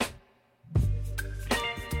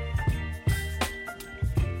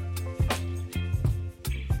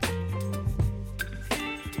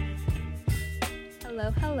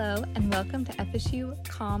Hello, and welcome to FSU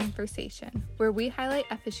Conversation, where we highlight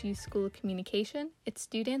FSU School of Communication, its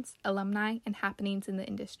students, alumni, and happenings in the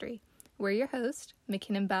industry. We're your hosts,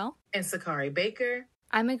 McKinnon Bell and Sakari Baker.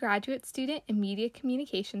 I'm a graduate student in Media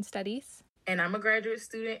Communication Studies. And I'm a graduate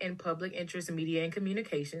student in Public Interest in Media and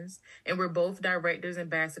Communications, and we're both Directors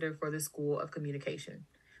Ambassador for the School of Communication.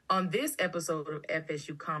 On this episode of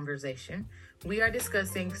FSU Conversation, we are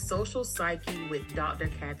discussing social psyche with Dr.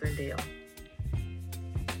 Katherine Dale.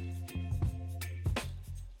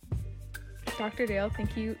 Dr. Dale,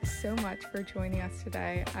 thank you so much for joining us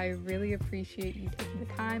today. I really appreciate you taking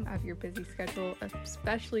the time out of your busy schedule,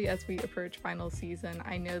 especially as we approach final season.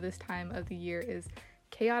 I know this time of the year is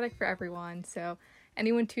chaotic for everyone, so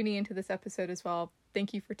anyone tuning into this episode as well,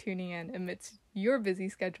 thank you for tuning in amidst your busy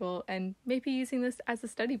schedule and maybe using this as a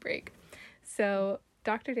study break. So,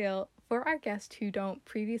 Dr. Dale, for our guests who don't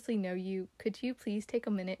previously know you, could you please take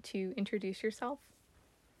a minute to introduce yourself?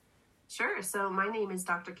 Sure. So my name is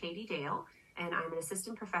Dr. Katie Dale, and I'm an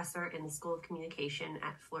assistant professor in the School of Communication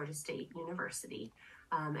at Florida State University.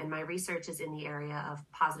 And my research is in the area of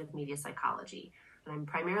positive media psychology. And I'm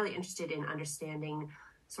primarily interested in understanding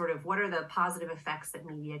sort of what are the positive effects that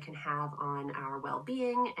media can have on our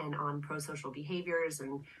well-being and on pro-social behaviors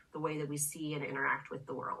and the way that we see and interact with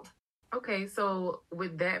the world. Okay, so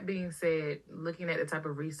with that being said, looking at the type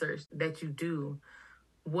of research that you do,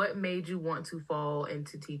 what made you want to fall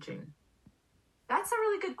into teaching? That's a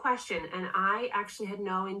really good question, and I actually had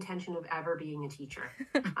no intention of ever being a teacher.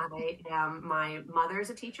 My mother is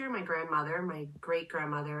a teacher, my grandmother, my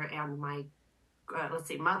great-grandmother, and my,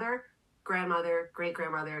 mother, grandmother,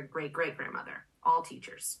 great-grandmother, great-great-grandmother, all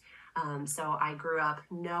teachers. So I grew up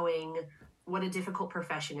knowing what a difficult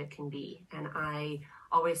profession it can be, and I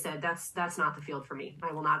always said, that's not the field for me.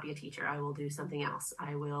 I will not be a teacher. I will do something else.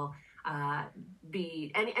 I will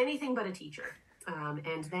be anything but a teacher.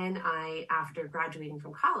 And then I, after graduating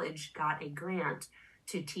from college, got a grant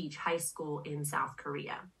to teach high school in South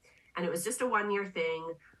Korea. And it was just a one-year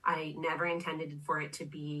thing. I never intended for it to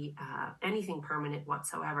be anything permanent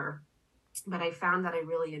whatsoever. But I found that I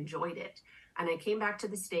really enjoyed it. And I came back to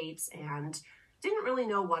the States and didn't really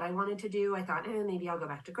know what I wanted to do. I thought, maybe I'll go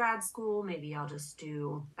back to grad school. Maybe I'll just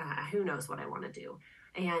do, who knows what I want to do.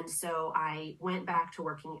 And so I went back to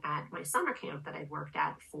working at my summer camp that I'd worked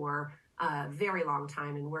at for a very long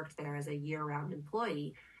time and worked there as a year-round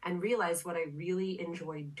employee and realized what I really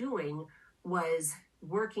enjoyed doing was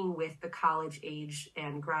working with the college age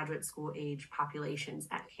and graduate school age populations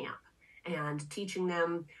at camp and teaching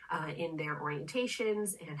them in their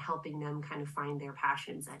orientations and helping them kind of find their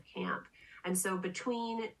passions at camp. And so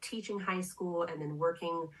between teaching high school and then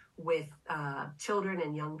working with children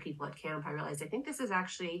and young people at camp, I realized I think this is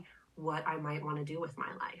actually what I might want to do with my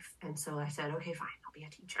life. And so I said, okay, fine, I'll be a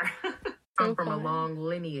teacher. I'm from a long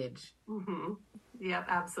lineage. Mm-hmm. Yep,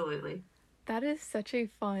 absolutely. That is such a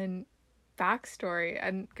fun backstory.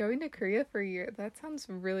 And going to Korea for a year, that sounds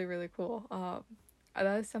really, really cool.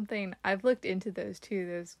 That is something I've looked into those too,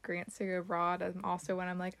 those grants to go abroad. And also when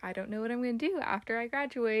I'm like, I don't know what I'm going to do after I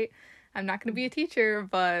graduate. I'm not going to be a teacher,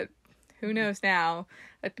 but who knows now?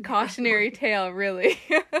 A cautionary tale, really,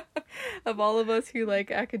 of all of us who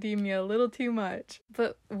like academia a little too much.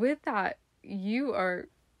 But with that,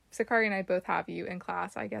 Sakari and I both have you in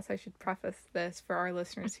class. I guess I should preface this for our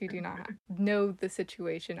listeners who do not know the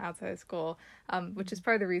situation outside of school, which is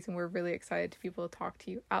part of the reason we're really excited to be able to talk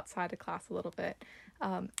to you outside of class a little bit.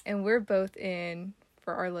 And we're both in,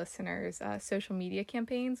 for our listeners, social media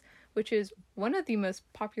campaigns, which is one of the most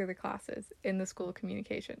popular classes in the School of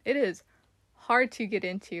Communication. It is hard to get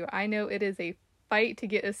into. I know it is a fight to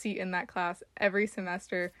get a seat in that class every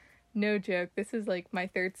semester. No joke. This is like my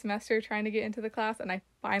third semester trying to get into the class, and I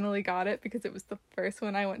finally got it because it was the first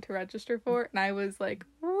one I went to register for, and I was like,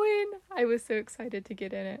 win! I was so excited to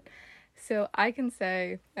get in it. So I can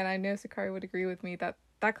say, and I know Sakari would agree with me, that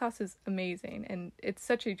class is amazing, and it's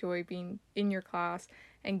such a joy being in your class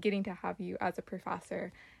and getting to have you as a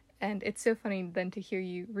professor. And it's so funny then to hear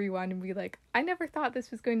you rewind and be like, I never thought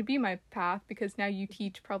this was going to be my path, because now you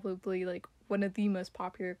teach probably like one of the most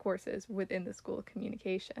popular courses within the School of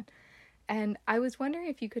Communication. And I was wondering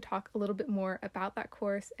if you could talk a little bit more about that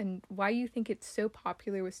course and why you think it's so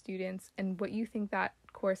popular with students and what you think that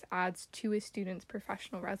course adds to a student's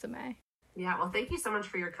professional resume. Yeah, well, thank you so much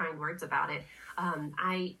for your kind words about it.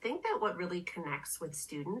 I think that what really connects with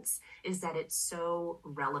students is that it's so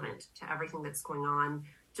relevant to everything that's going on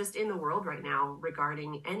just in the world right now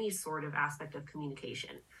regarding any sort of aspect of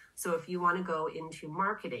communication. So if you want to go into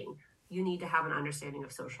marketing, you need to have an understanding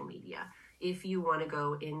of social media. If you want to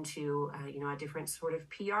go into, a different sort of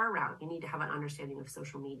PR route, you need to have an understanding of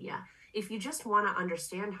social media. If you just want to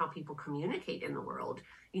understand how people communicate in the world,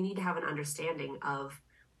 you need to have an understanding of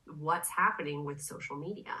what's happening with social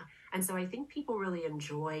media. And so I think people really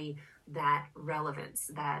enjoy that relevance,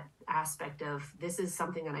 that aspect of this is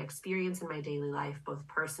something that I experience in my daily life, both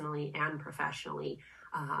personally and professionally,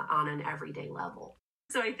 on an everyday level.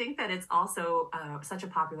 So I think that it's also such a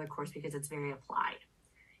popular course because it's very applied.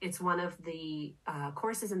 It's one of the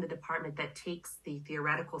courses in the department that takes the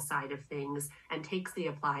theoretical side of things and takes the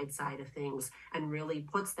applied side of things and really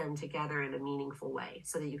puts them together in a meaningful way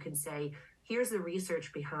so that you can say, here's the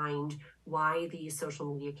research behind why these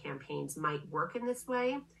social media campaigns might work in this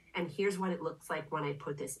way, and here's what it looks like when I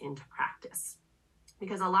put this into practice.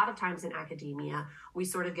 Because a lot of times in academia, we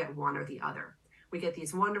sort of get one or the other. We get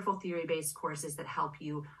these wonderful theory-based courses that help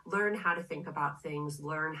you learn how to think about things,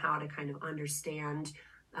 learn how to kind of understand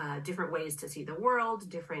different ways to see the world,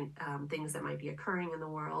 different things that might be occurring in the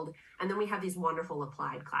world. And then we have these wonderful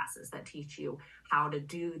applied classes that teach you how to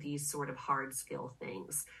do these sort of hard skill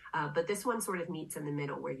things. But this one sort of meets in the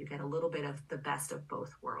middle where you get a little bit of the best of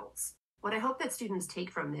both worlds. What I hope that students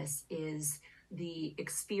take from this is the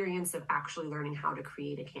experience of actually learning how to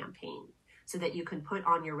create a campaign so that you can put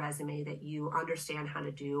on your resume that you understand how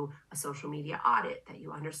to do a social media audit, that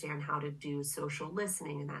you understand how to do social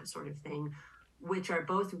listening and that sort of thing, which are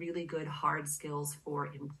both really good hard skills for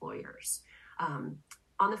employers.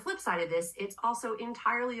 On the flip side of this, it's also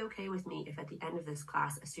entirely okay with me if at the end of this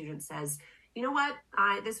class, a student says, you know what,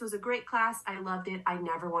 this was a great class, I loved it, I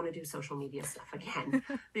never want to do social media stuff again,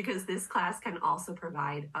 because this class can also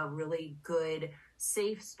provide a really good,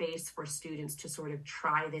 safe space for students to sort of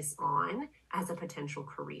try this on as a potential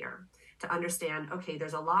career, to understand, okay,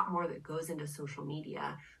 there's a lot more that goes into social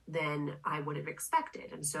media than I would have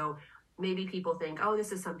expected. And so maybe people think, oh,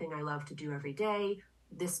 this is something I love to do every day.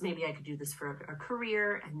 Maybe I could do this for a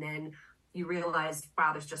career. And then you realize,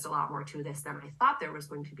 wow, there's just a lot more to this than I thought there was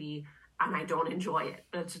going to be, and I don't enjoy it.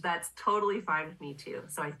 That's totally fine with me too.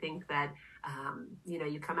 So I think that,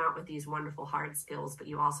 you come out with these wonderful hard skills, but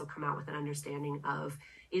you also come out with an understanding of,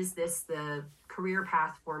 is this the career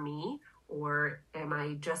path for me? Or am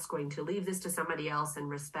I just going to leave this to somebody else and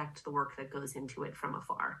respect the work that goes into it from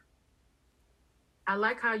afar? I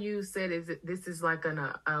like how you said this is like an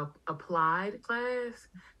applied class,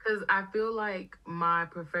 because I feel like my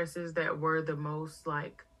professors that were the most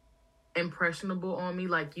like impressionable on me,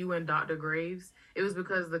 like you and Dr. Graves, it was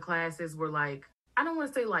because the classes were like, I don't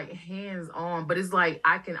want to say like hands-on, but it's like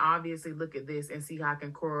I can obviously look at this and see how I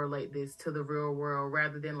can correlate this to the real world,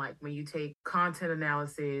 rather than like when you take content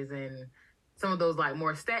analysis and some of those like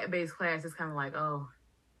more stat-based classes, kind of like, oh,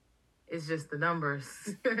 it's just the numbers.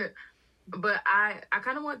 But I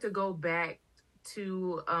kind of want to go back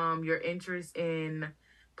to your interest in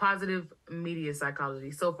positive media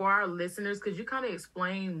psychology. So for our listeners, could you kind of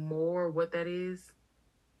explain more what that is?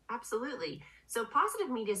 Absolutely. So positive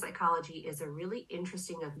media psychology is a really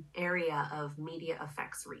interesting area of media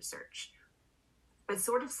effects research. It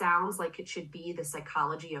sort of sounds like it should be the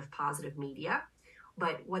psychology of positive media,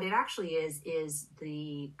 but what it actually is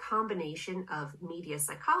the combination of media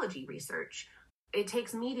psychology research. It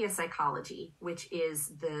takes media psychology, which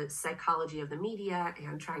is the psychology of the media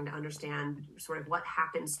and trying to understand sort of what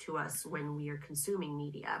happens to us when we are consuming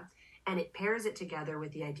media. And it pairs it together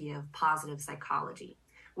with the idea of positive psychology,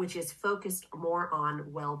 which is focused more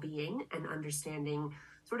on well-being and understanding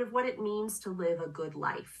sort of what it means to live a good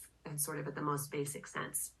life, and sort of at the most basic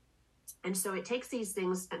sense. And so it takes these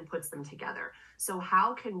things and puts them together. So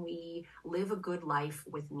how can we live a good life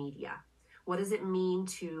with media? What does it mean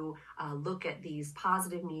to look at these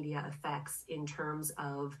positive media effects in terms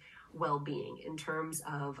of well-being, in terms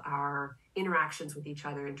of our interactions with each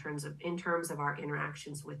other, in terms of our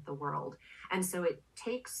interactions with the world? And so it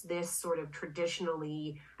takes this sort of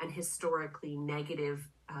traditionally and historically negative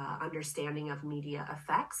understanding of media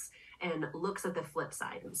effects and looks at the flip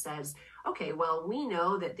side and says, okay, well, we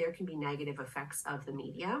know that there can be negative effects of the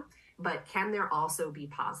media, but can there also be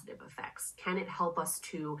positive effects? Can it help us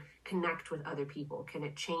to connect with other people? Can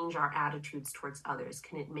it change our attitudes towards others?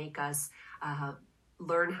 Can it make us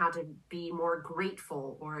learn how to be more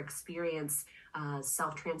grateful or experience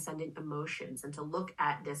self-transcendent emotions, and to look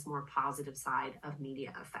at this more positive side of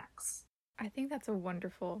media effects? I think that's a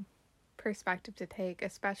wonderful perspective to take,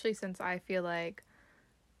 especially since I feel like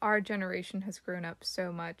our generation has grown up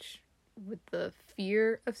so much with the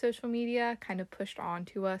fear of social media kind of pushed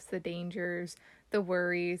onto us, the dangers, the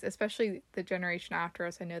worries, especially the generation after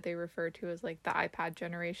us. I know they refer to as like the iPad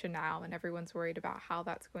generation now, and everyone's worried about how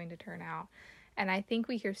that's going to turn out. And I think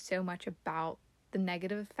we hear so much about the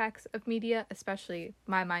negative effects of media, especially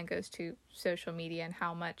my mind goes to social media and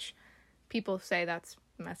how much people say that's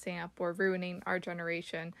messing up or ruining our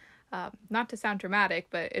generation. Not to sound dramatic,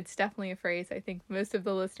 but it's definitely a phrase I think most of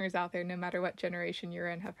the listeners out there, no matter what generation you're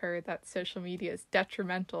in, have heard that social media is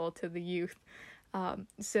detrimental to the youth.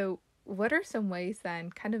 So what are some ways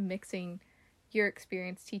then, kind of mixing your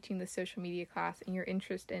experience teaching the social media class and your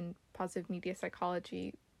interest in positive media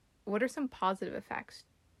psychology, what are some positive effects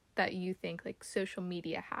that you think like social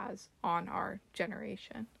media has on our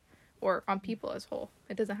generation or on people as a whole?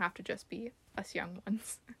 It doesn't have to just be us young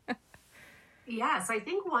ones. Yeah, so I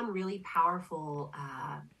think one really powerful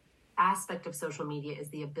aspect of social media is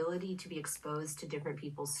the ability to be exposed to different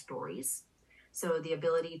people's stories. So the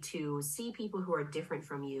ability to see people who are different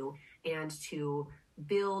from you and to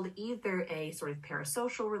build either a sort of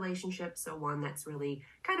parasocial relationship, so one that's really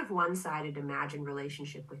kind of one-sided imagined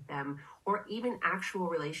relationship with them, or even actual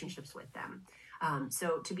relationships with them.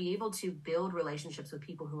 So to be able to build relationships with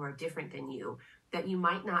people who are different than you that you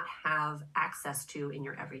might not have access to in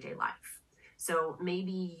your everyday life. So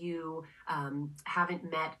maybe you haven't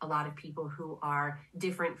met a lot of people who are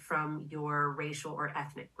different from your racial or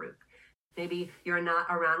ethnic group. Maybe you're not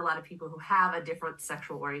around a lot of people who have a different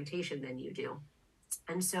sexual orientation than you do.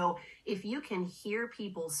 And so if you can hear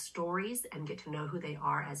people's stories and get to know who they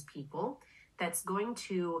are as people, that's going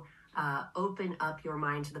to open up your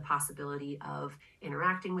mind to the possibility of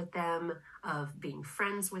interacting with them, of being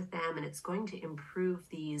friends with them, and it's going to improve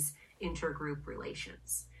these intergroup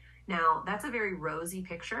relations. Now, that's a very rosy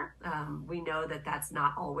picture. We know that that's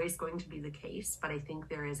not always going to be the case, but I think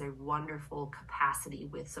there is a wonderful capacity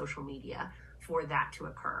with social media for that to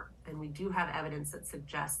occur. And we do have evidence that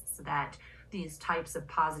suggests that these types of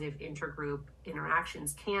positive intergroup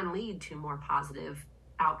interactions can lead to more positive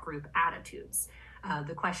outgroup attitudes.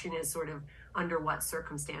 The question is sort of under what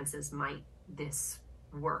circumstances might this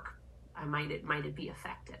work? Might it be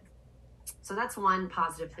effective? So that's one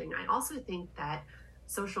positive thing. I also think that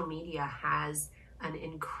social media has an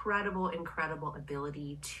incredible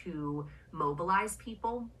ability to mobilize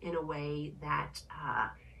people in a way that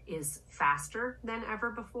is faster than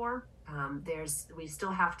ever before. We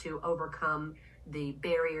still have to overcome the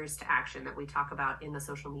barriers to action that we talk about in the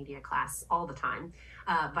social media class all the time.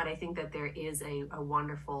 But I think that there is a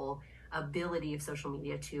wonderful ability of social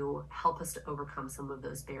media to help us to overcome some of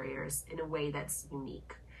those barriers in a way that's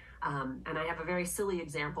unique. And I have a very silly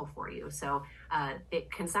example for you. So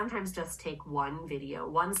it can sometimes just take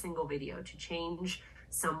one single video to change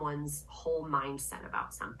someone's whole mindset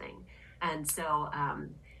about something. And so,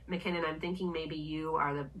 McKinnon, I'm thinking maybe you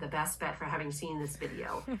are the best bet for having seen this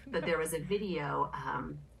video. But there was a video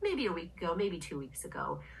maybe a week ago, maybe 2 weeks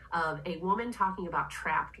ago, of a woman talking about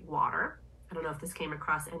trapped water. I don't know if this came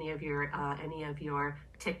across any of your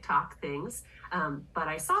TikTok things, but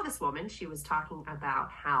I saw this woman. She was talking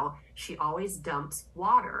about how she always dumps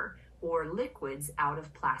water or liquids out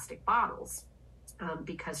of plastic bottles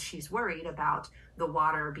because she's worried about the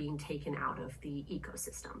water being taken out of the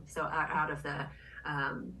ecosystem. So out of the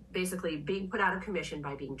basically being put out of commission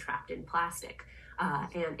by being trapped in plastic.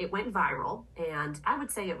 And it went viral, and I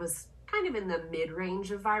would say it was kind of in the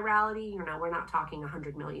mid-range of virality. You know, we're not talking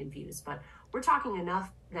 100 million views, but we're talking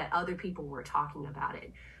enough that other people were talking about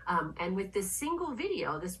it. And with this single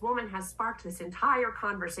video, this woman has sparked this entire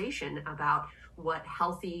conversation about what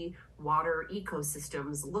healthy water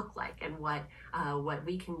ecosystems look like and what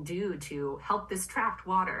we can do to help this trapped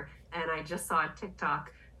water. And I just saw a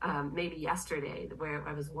TikTok maybe yesterday where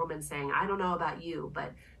I was a woman saying, I don't know about you,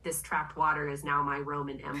 but this trapped water is now my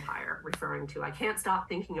Roman Empire, referring to, I can't stop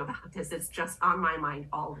thinking about this. It's just on my mind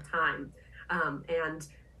all the time. And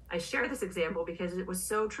I share this example because it was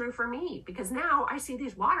so true for me, because now I see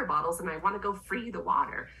these water bottles and I want to go free the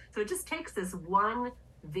water. So it just takes this one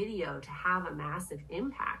video to have a massive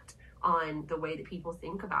impact on the way that people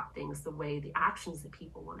think about things, the actions that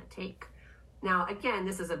people want to take. Now, again,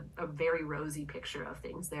 this is a very rosy picture of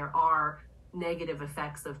things. There are negative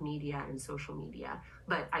effects of media and social media,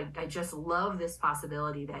 but I just love this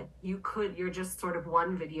possibility that you're just sort of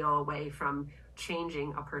one video away from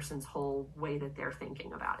changing a person's whole way that they're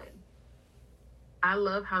thinking about it. I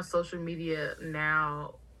love how social media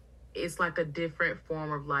now is like a different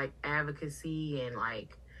form of like advocacy and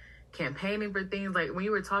like campaigning for things. Like when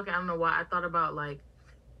you were talking, I don't know why I thought about like,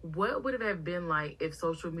 what would it have been like if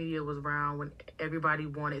social media was around when everybody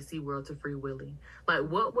wanted SeaWorld to Free Willy? Like,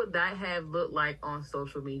 what would that have looked like on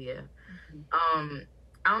social media? Mm-hmm.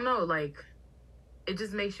 I don't know, like, it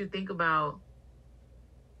just makes you think about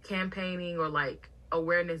campaigning or like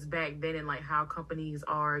awareness back then and like how companies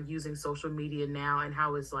are using social media now and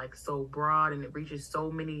how it's like so broad and it reaches so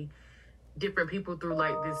many different people through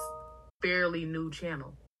like this fairly new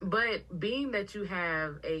channel. But being that you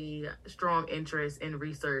have a strong interest in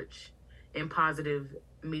research in positive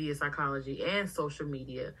media psychology and social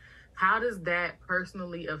media, how does that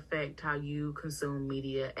personally affect how you consume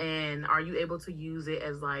media? And are you able to use it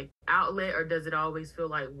as like outlet, or does it always feel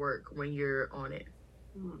like work when you're on it?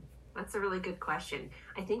 That's a really good question.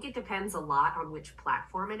 I think it depends a lot on which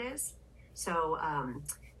platform it is. So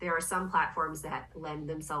there are some platforms that lend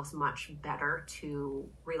themselves much better to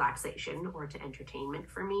relaxation or to entertainment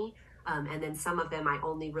for me. And then some of them I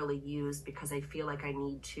only really use because I feel like I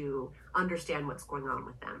need to understand what's going on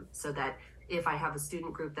with them. So that if I have a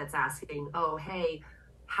student group that's asking, oh, hey,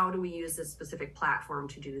 how do we use this specific platform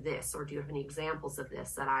to do this? Or do you have any examples of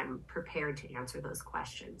this, that I'm prepared to answer those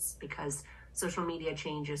questions? Because social media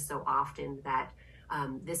changes so often that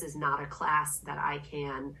this is not a class that I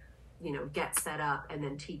can, get set up and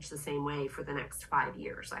then teach the same way for the next 5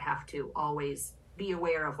 years. I have to always be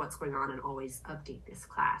aware of what's going on and always update this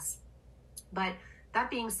class. But that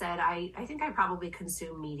being said, I think I probably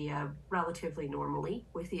consume media relatively normally,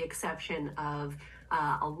 with the exception of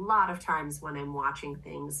a lot of times when I'm watching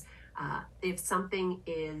things. If something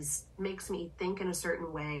makes me think in a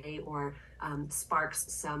certain way, or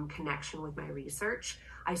sparks some connection with my research,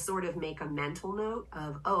 I sort of make a mental note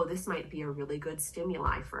of, oh, this might be a really good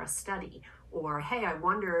stimuli for a study. Or, hey, I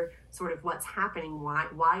wonder sort of what's happening.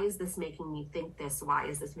 Why is this making me think this? Why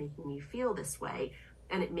is this making me feel this way?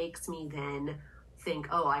 And it makes me then think,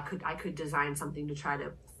 oh, I could design something to try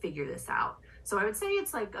to figure this out. So I would say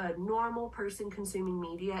it's like a normal person consuming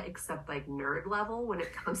media, except like nerd level when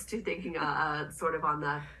it comes to thinking sort of on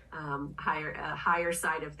the higher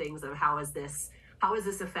side of things, of how is this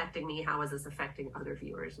affecting me? How is this affecting other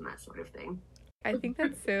viewers, and that sort of thing. I think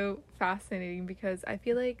that's so fascinating, because I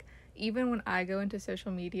feel like even when I go into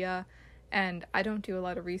social media, and I don't do a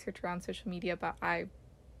lot of research around social media, but I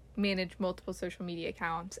manage multiple social media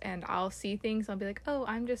accounts, and I'll see things, I'll be like, oh,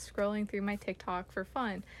 I'm just scrolling through my TikTok for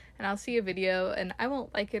fun, and I'll see a video and I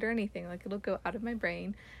won't like it or anything, like it'll go out of my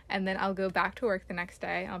brain, and then I'll go back to work the next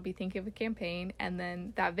day, I'll be thinking of a campaign, and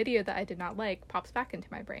then that video that I did not like pops back into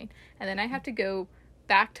my brain, and then I have to go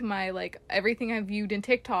back to my, like, everything I viewed in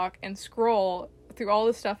TikTok and scroll through all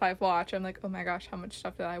the stuff I've watched. I'm like, oh my gosh, how much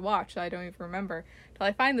stuff did I watch that I don't even remember, till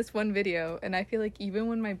I find this one video. And I feel like even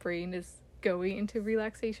when my brain is going into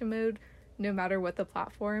relaxation mode, no matter what the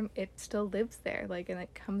platform, it still lives there, like, and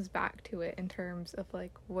it comes back to it in terms of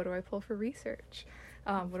like, what do I pull for research,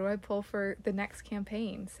 what do I pull for the next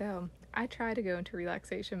campaign. So I try to go into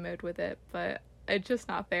relaxation mode with it, but it's just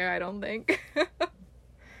not there, I don't think.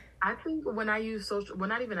 I think when I use social, well,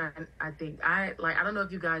 not even I think I don't know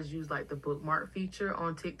if you guys use like the bookmark feature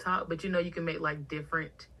on TikTok, but you can make like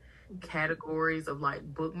different categories of like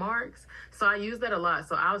bookmarks. So I use that a lot.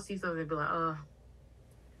 So I'll see something and be like,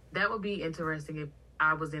 that would be interesting if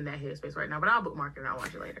I was in that headspace right now, but I'll bookmark it and I'll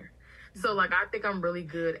watch it later. So like, I think I'm really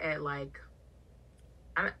good at like,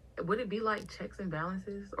 would it be like checks and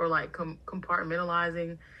balances, or like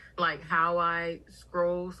compartmentalizing like how I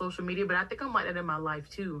scroll social media? But I think I'm like that in my life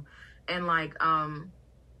too. And like,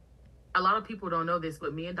 a lot of people don't know this,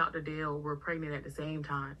 but me and Dr. Dale were pregnant at the same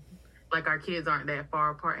time. Like, our kids aren't that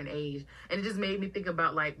far apart in age. And it just made me think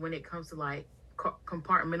about like, when it comes to like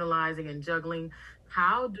compartmentalizing and juggling,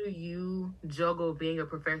 how do you juggle being a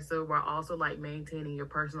professor while also like maintaining your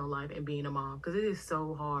personal life and being a mom? Because it is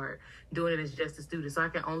so hard doing it as just a student. So I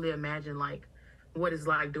can only imagine like what it's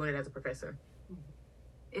like doing it as a professor.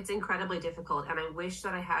 It's incredibly difficult, and I wish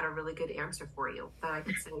that I had a really good answer for you, that I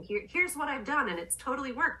could say, here's what I've done, and it's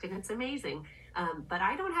totally worked, and it's amazing. But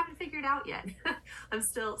I don't have it figured out yet. I'm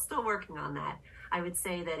still working on that. I would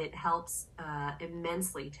say that it helps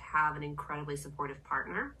immensely to have an incredibly supportive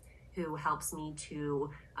partner who helps me to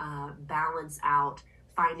balance out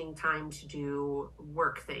finding time to do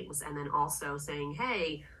work things, and then also saying,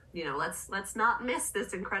 hey, let's not miss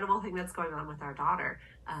this incredible thing that's going on with our daughter.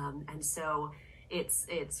 And so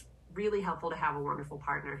it's really helpful to have a wonderful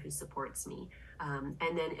partner who supports me. And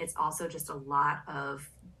then it's also just a lot of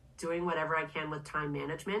doing whatever I can with time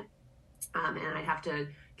management. And I have to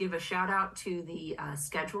give a shout out to the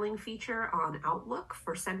scheduling feature on Outlook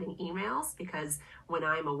for sending emails, because when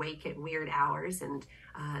I'm awake at weird hours and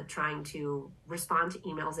trying to respond to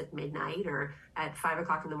emails at midnight or at 5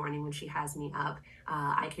 o'clock in the morning when she has me up,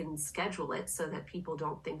 I can schedule it so that people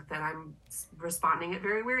don't think that I'm responding at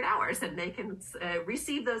very weird hours, and they can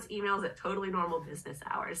receive those emails at totally normal business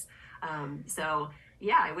hours. So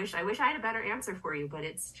yeah, I wish I had a better answer for you, but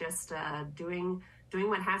it's just doing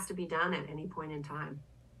what has to be done at any point in time.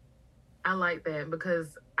 I like that,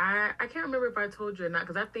 because I can't remember if I told you or not,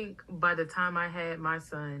 because I think by the time I had my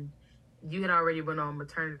son, you had already went on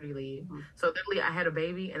maternity leave. Mhm. So literally I had a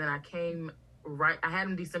baby, and then I had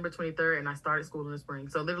him December 23rd, and I started school in the spring.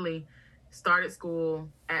 So literally started school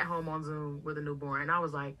at home on Zoom with a newborn. And I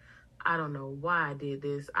was like, I don't know why I did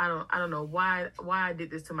this. I don't know why I did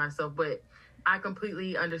this to myself, but I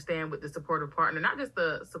completely understand with the supportive partner, not just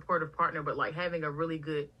the supportive partner, but like having a really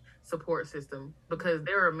good support system, because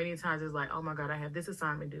there are many times it's like, oh my God, I have this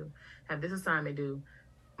assignment due, have this assignment due.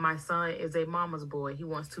 My son is a mama's boy. He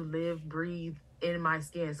wants to live, breathe in my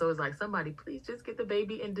skin. So it's like, somebody please just get the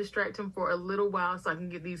baby and distract him for a little while so I can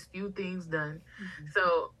get these few things done. Mm-hmm.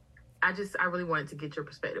 So I really wanted to get your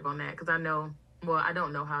perspective on that, because I know, well, I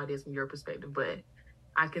don't know how it is from your perspective, but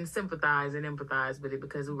I can sympathize and empathize with it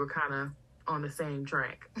because we were kind of on the same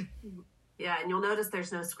track. Yeah, and you'll notice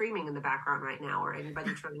there's no screaming in the background right now or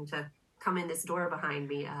anybody trying to come in this door behind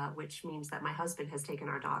me, which means that my husband has taken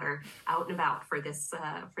our daughter out and about for this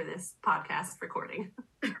podcast recording.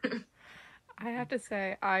 I have to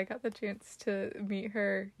say, I got the chance to meet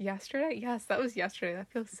her yesterday. Yes, that was yesterday. That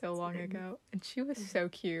feels so long ago. And she was so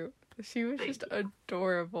cute. She was just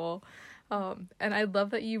adorable. And I love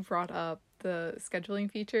that you brought up the scheduling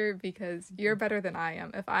feature, because you're better than I am.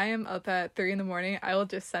 If I am up at 3 a.m, I will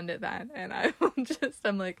just send it then. And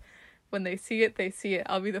I'm like, when they see it, they see it.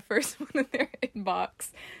 I'll be the first one in their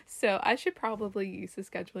inbox. So I should probably use the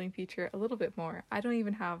scheduling feature a little bit more. I don't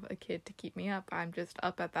even have a kid to keep me up. I'm just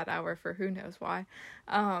up at that hour for who knows why.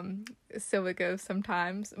 So it goes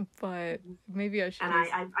sometimes, but maybe I should. And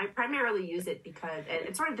I primarily use it because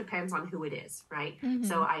it sort of depends on who it is, right? Mm-hmm.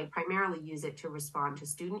 So I primarily use it to respond to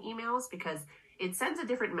student emails, because it sends a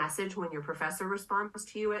different message when your professor responds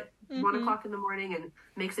to you at 1 o'clock in the morning and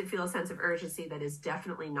makes it feel a sense of urgency that is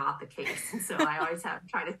definitely not the case. And so I always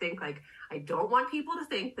try to think, like, I don't want people to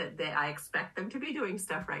think that I expect them to be doing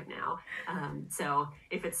stuff right now. So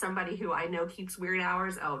if it's somebody who I know keeps weird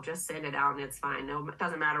hours, just send it out and it's fine. No, it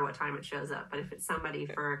doesn't matter what time it shows up. But if it's somebody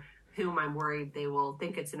for whom I'm worried they will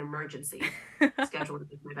think it's an emergency, scheduling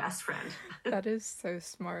is my best friend. That is so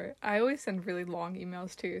smart. I always send really long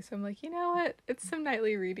emails too, so I'm like, you know what? It's some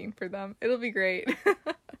nightly reading for them. It'll be great.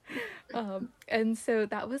 And so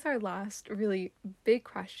that was our last really big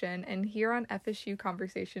question. And here on FSU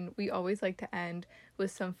Conversation, we always like to end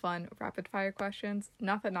with some fun rapid fire questions.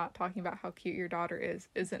 Not that not talking about how cute your daughter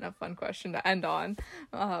isn't a fun question to end on,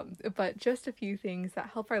 but just a few things that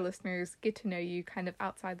help our listeners get to know you kind of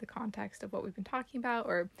outside the context of what we've been talking about,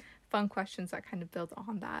 or fun questions that kind of build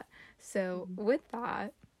on that. So with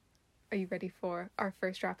that, are you ready for our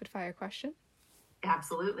first rapid fire question?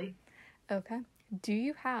 Absolutely. Okay. Do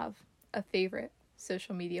you have a favorite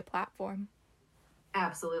social media platform?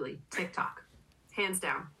 Absolutely. TikTok. Hands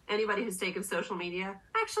down. Anybody who's taken social media,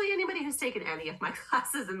 actually anybody who's taken any of my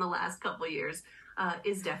classes in the last couple of years,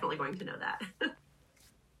 is definitely going to know that.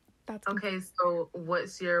 That's okay. So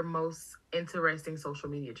what's your most interesting social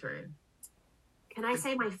media trend? Can I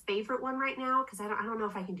say my favorite one right now? Because I don't know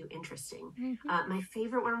if I can do interesting. Mm-hmm. My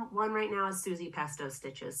favorite one right now is Susie Pesto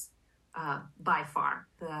Stitches, by far.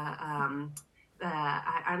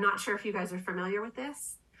 I'm not sure if you guys are familiar with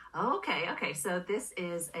this. Okay. So this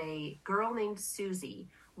is a girl named Susie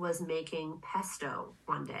was making pesto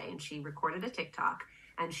one day, and she recorded a TikTok,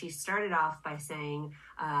 and she started off by saying,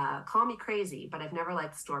 call me crazy, but I've never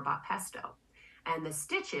liked store-bought pesto. And the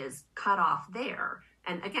stitches cut off there.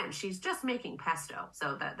 And again, she's just making pesto.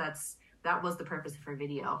 So that was the purpose of her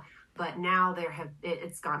video. But now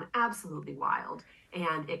it's gone absolutely wild.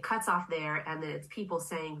 And it cuts off there, and then it's people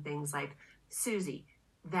saying things like, Susie,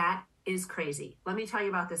 that is crazy. Let me tell you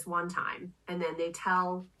about this one time. And then they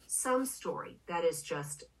tell some story that is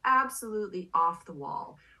just absolutely off the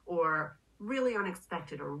wall, or really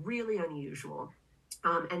unexpected, or really unusual.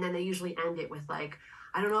 And then they usually end it with, like,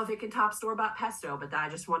 I don't know if it can top store-bought pesto, but I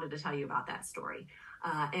just wanted to tell you about that story.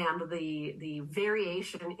 And the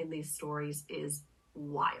variation in these stories is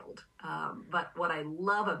wild. But what I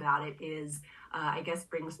love about it is, I guess,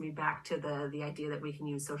 brings me back to the idea that we can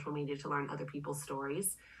use social media to learn other people's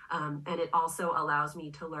stories. And it also allows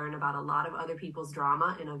me to learn about a lot of other people's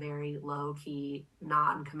drama in a very low-key,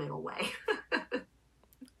 non-committal way.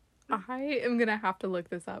 I am going to have to look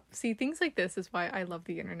this up. See, things like this is why I love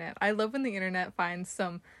the internet. I love when the internet finds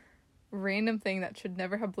some random thing that should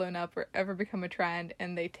never have blown up or ever become a trend,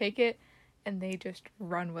 and they take it and they just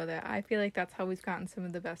run with it. I feel like that's how we've gotten some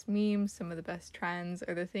of the best memes, some of the best trends,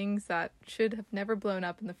 or the things that should have never blown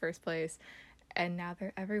up in the first place, and now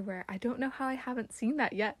they're everywhere. I don't know how I haven't seen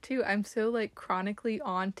that yet, too. I'm so, like, chronically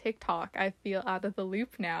on TikTok. I feel out of the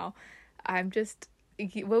loop now. I'm just...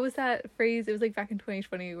 What was that phrase? It was like back in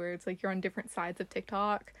 2020 where it's like you're on different sides of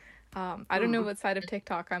TikTok. I don't know what side of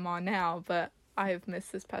TikTok I'm on now, but I have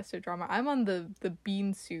missed this pesto drama. I'm on the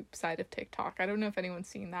bean soup side of TikTok. I don't know if anyone's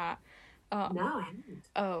seen that. No, I haven't.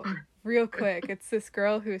 Oh, real quick. It's this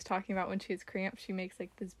girl who was talking about when she has cramps, she makes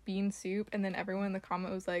like this bean soup, and then everyone in the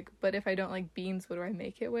comment was like, but if I don't like beans, what do I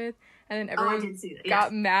make it with? And then I everyone did see that.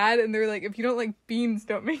 got Yes. mad, and they were like, if you don't like beans,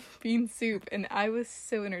 don't make bean soup. And I was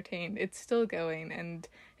so entertained. It's still going, and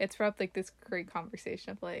it's brought up like this great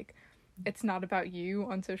conversation of like, it's not about you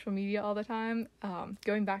on social media all the time.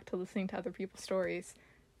 Going back to listening to other people's stories.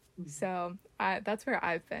 So that's where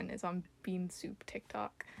I've been, is on bean soup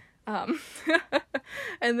TikTok.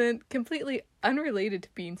 And then completely unrelated to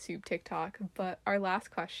bean soup TikTok, but our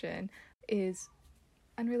last question is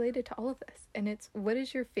unrelated to all of this, and it's, what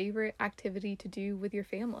is your favorite activity to do with your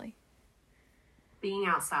family? Being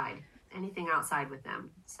outside, anything outside with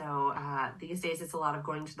them. So these days it's a lot of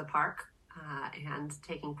going to the park and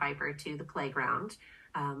taking Piper to the playground.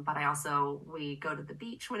 But we go to the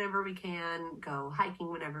beach whenever we can, go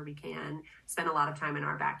hiking whenever we can, spend a lot of time in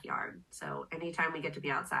our backyard. So anytime we get to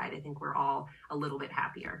be outside, I think we're all a little bit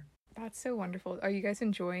happier. That's so wonderful. Are you guys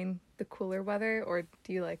enjoying the cooler weather, or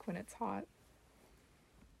do you like when it's hot?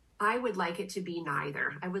 I would like it to be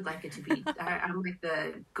neither. I would like it to be, I'm like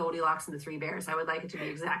the Goldilocks and the Three Bears. I would like it to be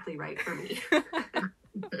exactly right for me.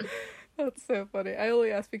 That's so funny. I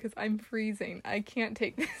only ask because I'm freezing. I can't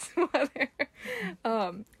take this weather.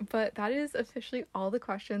 But that is officially all the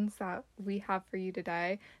questions that we have for you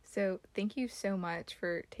today. So thank you so much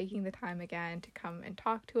for taking the time again to come and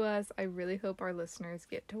talk to us. I really hope our listeners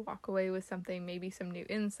get to walk away with something, maybe some new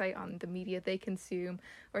insight on the media they consume,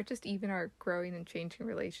 or just even our growing and changing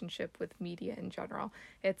relationship with media in general.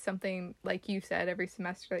 It's something, like you said, every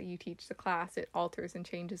semester that you teach the class, it alters and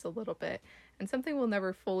changes a little bit, and something we'll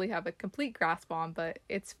never fully have a complete grasp on, but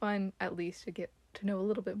it's fun at least to get to know a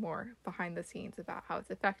little bit more behind the scenes about how it's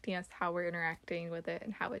affecting us, how we're interacting with it,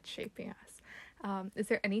 and how it's shaping us. Is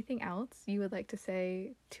there anything else you would like to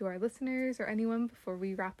say to our listeners or anyone before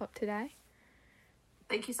we wrap up today?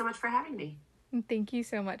 Thank you so much for having me. Thank you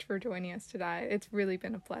so much for joining us today. It's really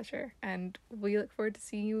been a pleasure, and we look forward to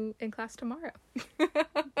seeing you in class tomorrow.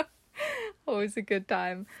 Always a good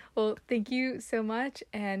time. Well, thank you so much,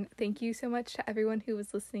 and thank you so much to everyone who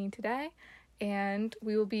was listening today. And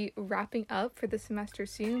we will be wrapping up for the semester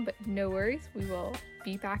soon, but no worries. We will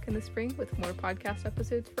be back in the spring with more podcast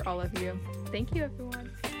episodes for all of you. Thank you,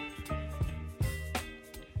 everyone.